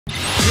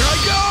Here I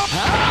go!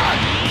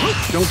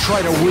 Don't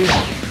try to win.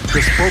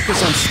 Just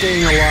focus on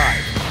staying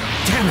alive.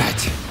 Damn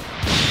it!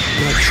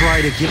 I'm gonna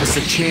try to give us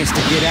a chance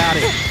to get out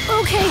of here.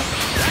 Okay.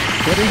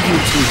 What are you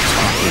two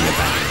talking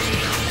about?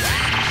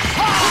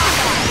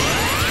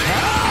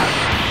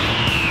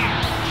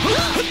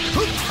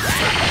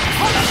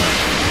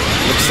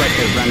 Looks like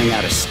they're running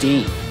out of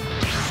steam.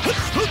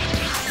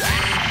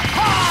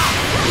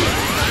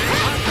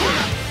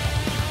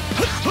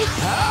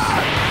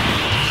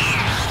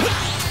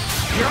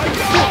 Here I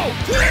go!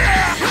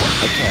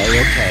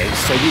 Okay,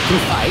 so you can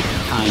fight,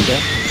 kinda.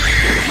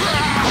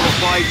 I'll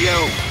fight you!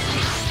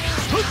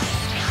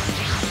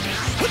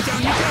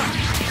 Down you go!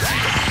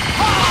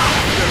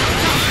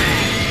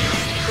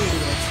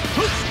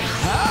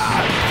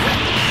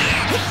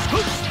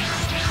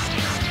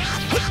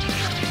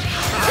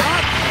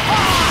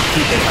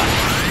 Keep it up.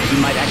 You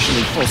might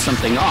actually pull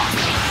something off.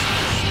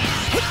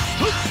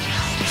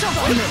 Jump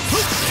on this!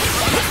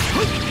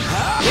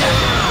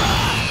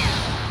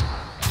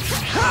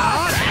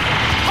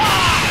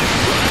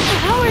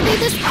 How are they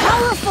this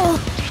powerful?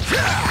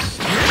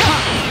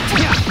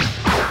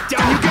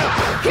 Down you go!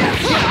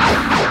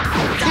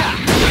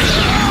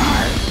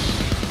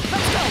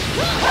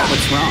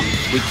 What's wrong?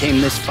 We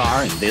came this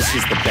far and this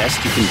is the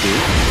best you can do?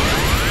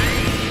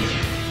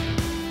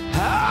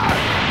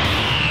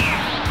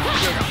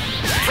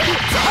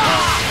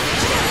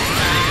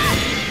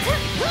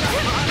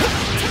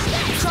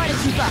 Try to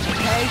keep up,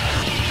 okay?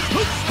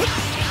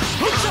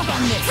 Jump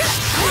on this!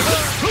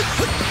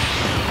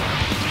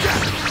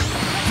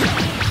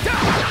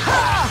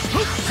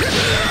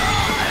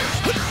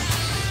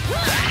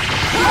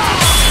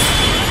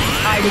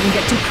 I didn't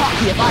get too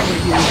cocky if I were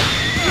you.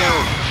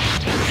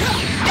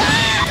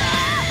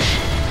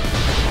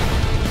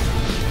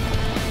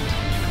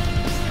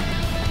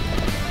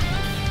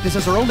 This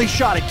is our only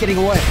shot at getting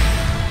away.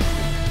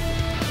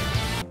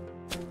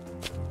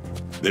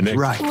 The next.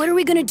 Right. What are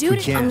we gonna do? We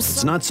can't.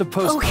 It's not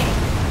supposed Okay.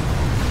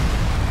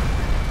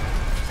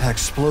 That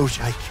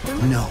explosion.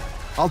 No.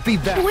 I'll be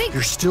back. Wait.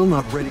 You're still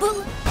not ready. But,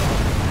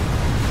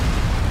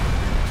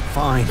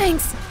 Fine.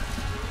 thanks.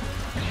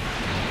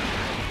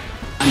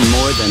 I'm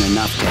more than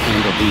enough to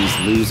handle these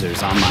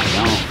losers on my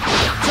own.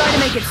 Try to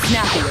make it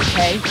snappy,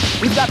 okay?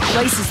 We've got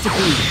places to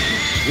be.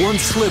 One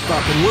slip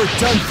up and we're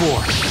done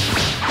for.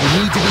 You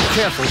need to be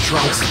careful,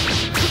 Trunks.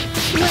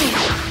 Wait.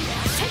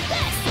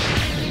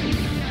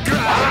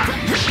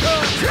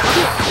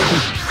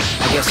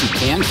 I guess you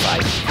can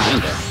fight,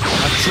 kinda.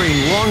 I've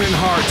trained long and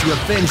hard to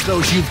avenge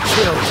those you've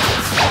killed.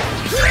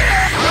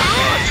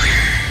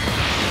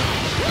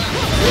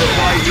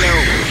 Why you?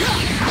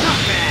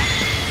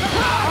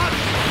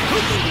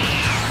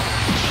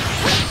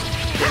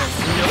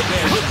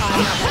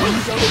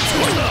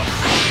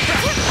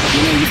 You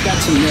know, you've got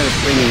some nerve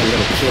bringing a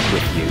little kid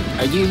with you.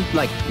 Are you,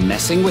 like,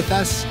 messing with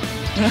us?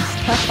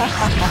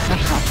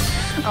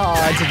 Oh,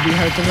 did we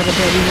hurt the little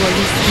baby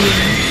warrior's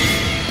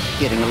feelings?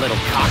 Getting a little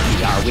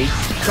cocky, are we?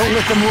 Don't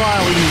let them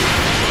rile you.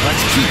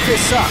 Let's keep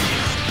this up.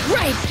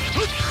 Right.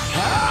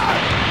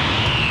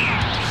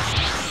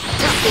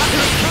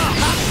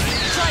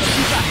 Try to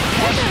keep up.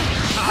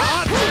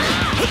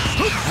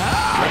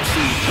 Let's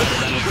see.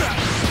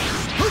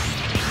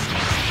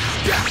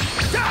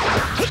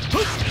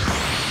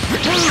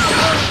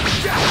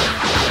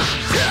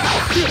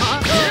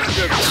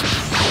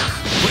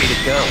 Way to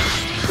go.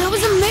 That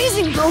was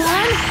amazing,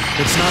 Gohan.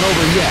 It's not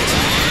over yet.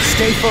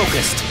 Stay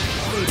focused.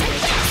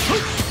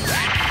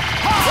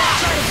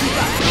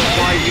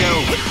 Why you?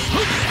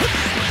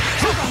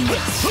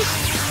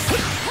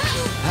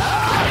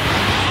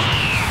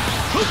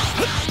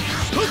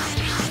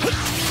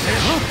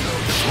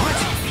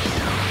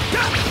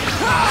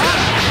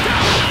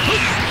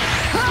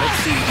 Let's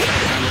see.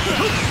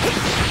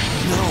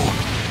 No.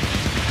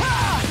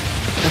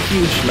 A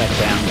huge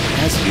letdown,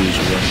 as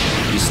usual.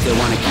 You still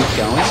want to keep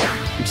going?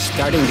 I'm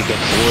starting to get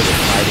bored of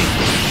fighting.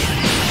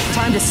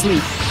 Time to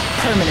sleep.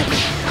 Permanently.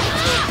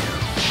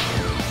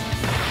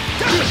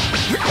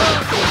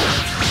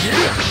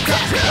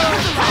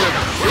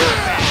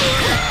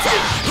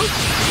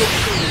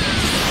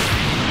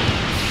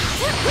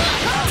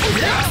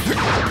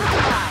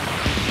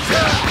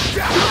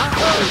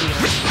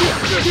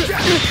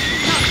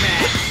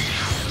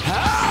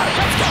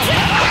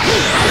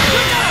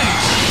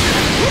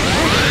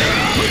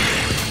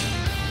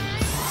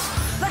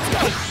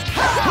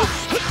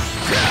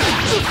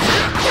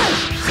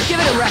 Give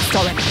it a rest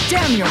already.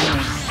 Damn your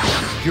name.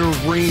 Your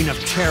reign of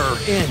terror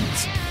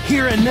ends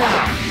here and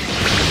now.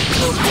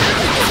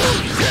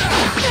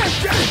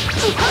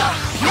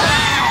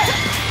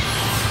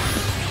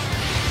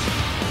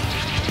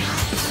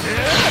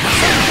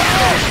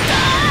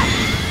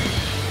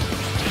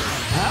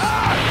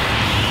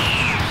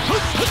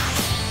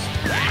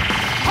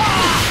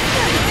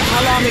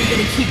 How long are you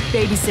gonna keep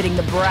babysitting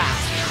the brat?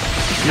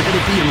 You're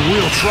gonna be in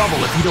real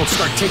trouble if you don't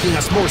start taking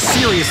us more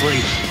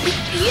seriously.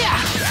 Yeah.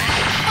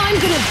 I'm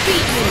gonna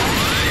beat you.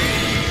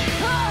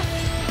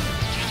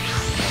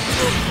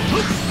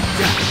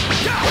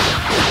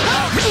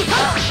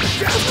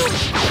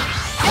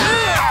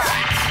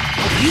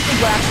 you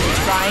think we're actually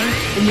trying,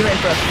 then you're in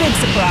for a big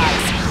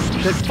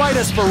surprise. Then fight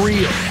us for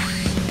real.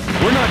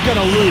 We're not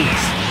gonna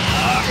lose.